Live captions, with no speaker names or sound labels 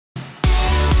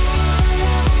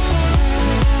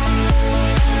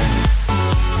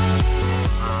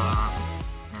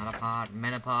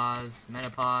Menopause.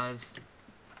 Menopause.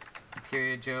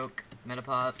 Period joke.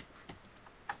 Menopause.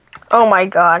 Oh my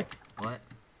god. What?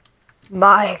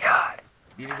 My god.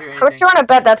 You didn't hear How much anything? you want to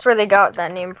bet that's where they got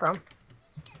that name from?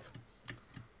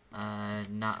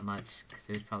 Not much, because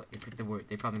there's probably they put the word.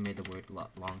 They probably made the word a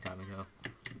long time ago.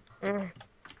 Mm.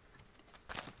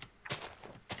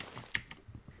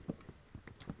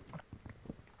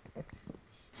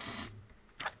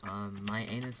 My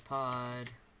anus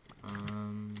pod.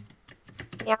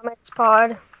 Yamix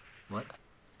pod. What?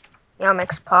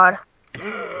 Yamix pod.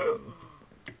 You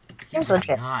Seems would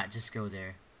legit. not just go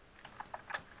there.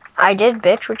 I did,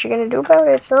 bitch. What you gonna do about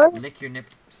it, son? Lick your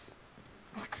nips.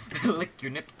 Lick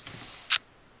your nips.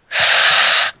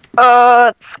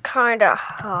 It's kinda.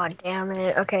 Oh, damn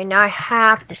it. Okay, now I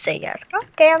have to say yes. God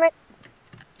damn it.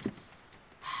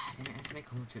 Didn't I have to make a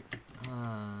whole bunch of...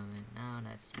 now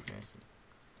that's depressing.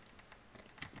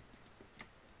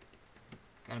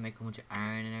 Gotta make a whole bunch of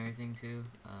iron and everything, too.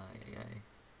 Yeah.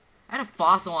 I had a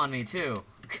fossil on me, too.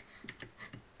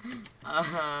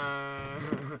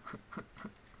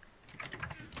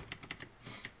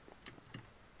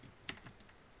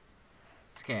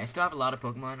 It's okay, I still have a lot of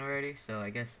Pokemon already, so I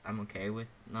guess I'm okay with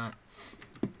not...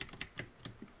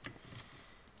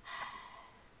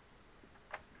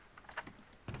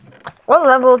 What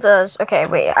level does... Okay,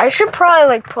 wait. I should probably,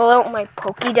 like, pull out my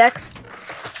Pokédex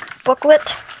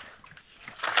booklet.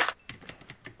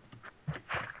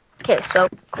 Okay, so,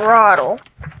 Grottle.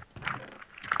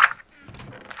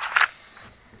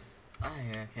 Oh,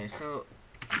 yeah, okay, so...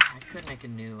 I could make a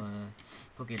new,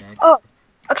 Pokédex. Oh,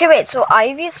 okay, wait. So,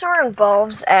 Ivysaur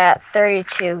evolves at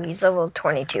 32. He's level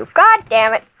 22. God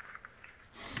damn it.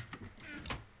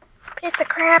 Piece of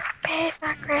crap. Piece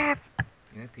of crap.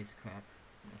 You're a piece of crap.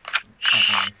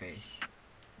 Crap on your face.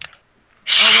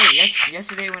 Oh wait,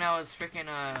 yesterday when I was freaking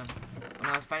when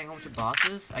I was fighting a whole bunch of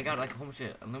bosses, I got like a whole bunch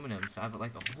of aluminum, so I have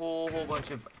like a whole bunch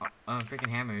of freaking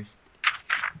hammers.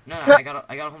 No, I got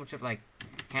a whole bunch of like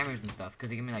hammers and stuff because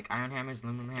they give me like iron hammers,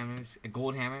 aluminum hammers, a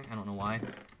gold hammer. I don't know why,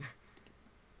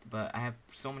 but I have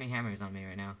so many hammers on me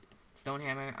right now. Stone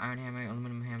hammer, iron hammer,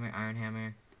 aluminum hammer, iron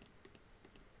hammer.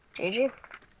 GG.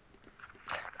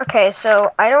 Okay,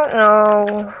 so I don't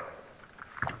know.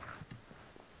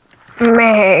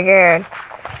 Man,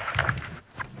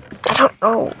 I don't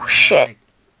know. I Shit. have like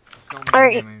so many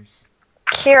Alright, hammers.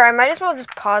 here, I might as well just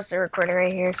pause the recording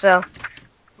right here. So, What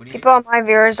do you people, my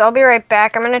viewers, I'll be right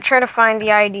back. I'm gonna try to find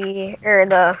the ID or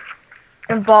the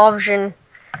evolution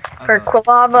for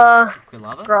Quilava,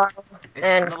 Quilava? Grottle, It's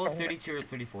and level 32 or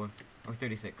 34 or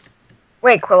 36.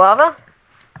 wait, Quilava?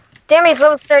 Damn, he's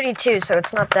level 32, so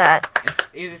it's not that.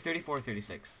 It's either 34 or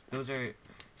 36. Those are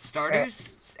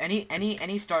starters.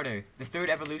 Any starter. The third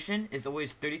evolution is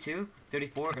always 32,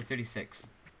 34, or 36.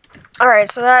 Alright,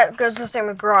 so that goes the same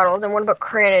with Grottle. Then what about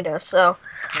Cranidos? So,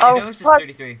 Canidos is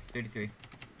 33. 33.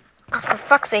 Oh, for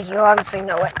fuck's sake, you obviously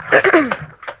know it.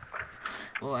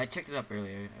 Well, I checked it up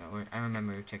earlier. Or I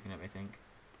remember checking it up, I think.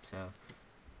 So,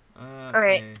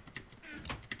 Alright.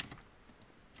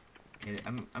 Okay,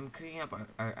 I'm cooking up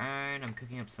our iron. I'm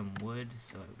cooking up some wood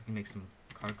so we can make some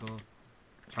charcoal.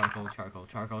 Charcoal.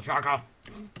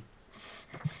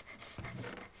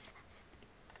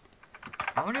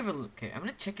 I wonder if okay, I'm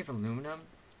gonna check if aluminum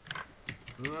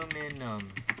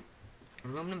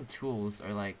tools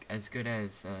are like as good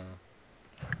as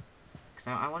cause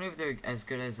I wonder if they're as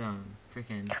good as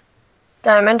freaking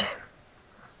Diamond.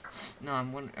 no, I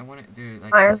want they're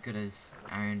like Iron. as good as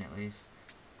iron at least.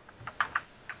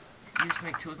 Used to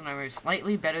make tools and iron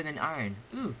slightly better than iron.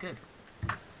 Ooh, good.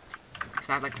 Cause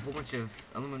I have like a whole bunch of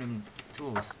aluminum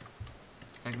tools,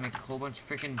 so I can make a whole bunch of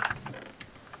freaking.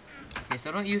 Okay,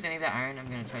 so don't use any of that iron. I'm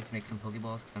gonna try to make some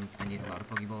Pokeballs because I need a lot of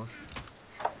Pokeballs.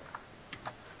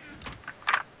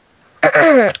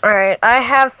 Alright, I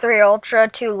have 3 Ultra,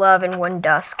 2 Love, and 1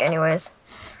 Dusk anyways.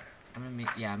 I'm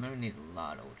gonna need a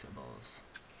lot of Ultra Balls.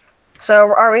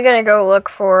 So, are we gonna go look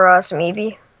for some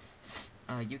Eevee?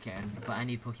 You can, but I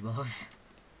need Pokeballs.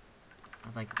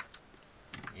 I've like,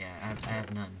 yeah, I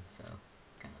have none, so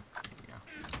kinda, you know.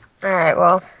 Alright,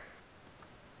 well.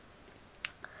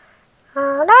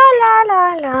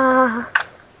 La.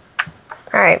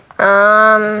 Alright,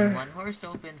 One horse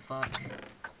open, fuck.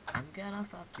 I'm gonna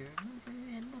fuck your mother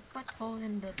in the butthole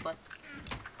in the butt.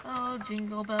 Oh,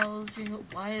 jingle bells, jingle.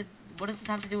 Why? What does this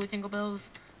have to do with jingle bells?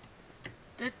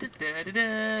 Or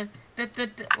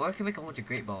I can make a whole bunch of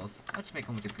great balls. I'll just make a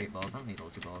whole bunch of great balls. I don't need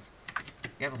ultra balls.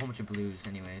 We have a whole bunch of blues,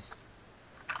 anyways.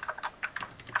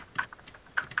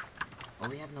 Oh,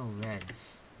 we have no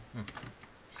reds. Huh.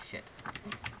 Shit.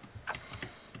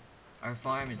 Our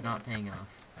farm is not paying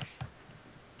off.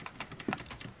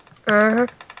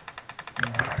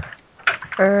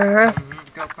 Uh-huh.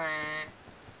 Girlfriend.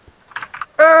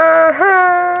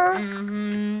 Uh-huh.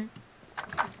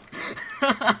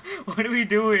 What are we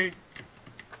doing?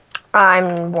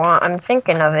 I'm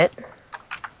thinking of it.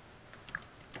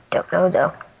 Don't know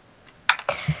though.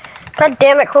 God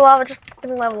damn it, Quilava, just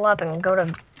level up and go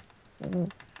to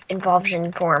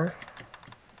Involvement form.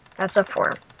 That's a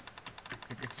form.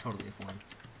 It's totally a form.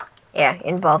 Yeah,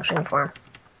 Involvement form.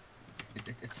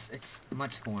 It's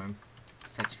much form.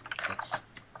 Such.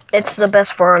 It's the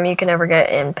best form you can ever get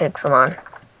in Pixelmon.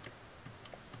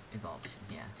 Evolution,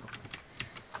 yeah, totally.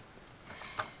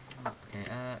 Okay,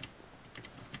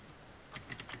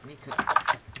 let me cook.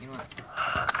 You know what?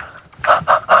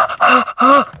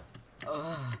 Ugh.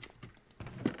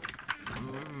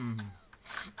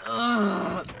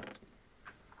 Ugh.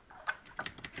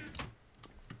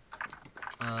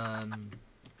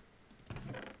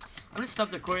 I'm gonna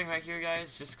stop the recording right here,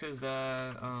 guys, just cause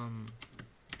I'm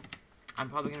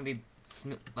probably gonna be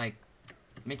like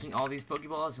making all these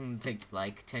Pokeballs and take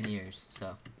like 10 years,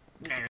 so.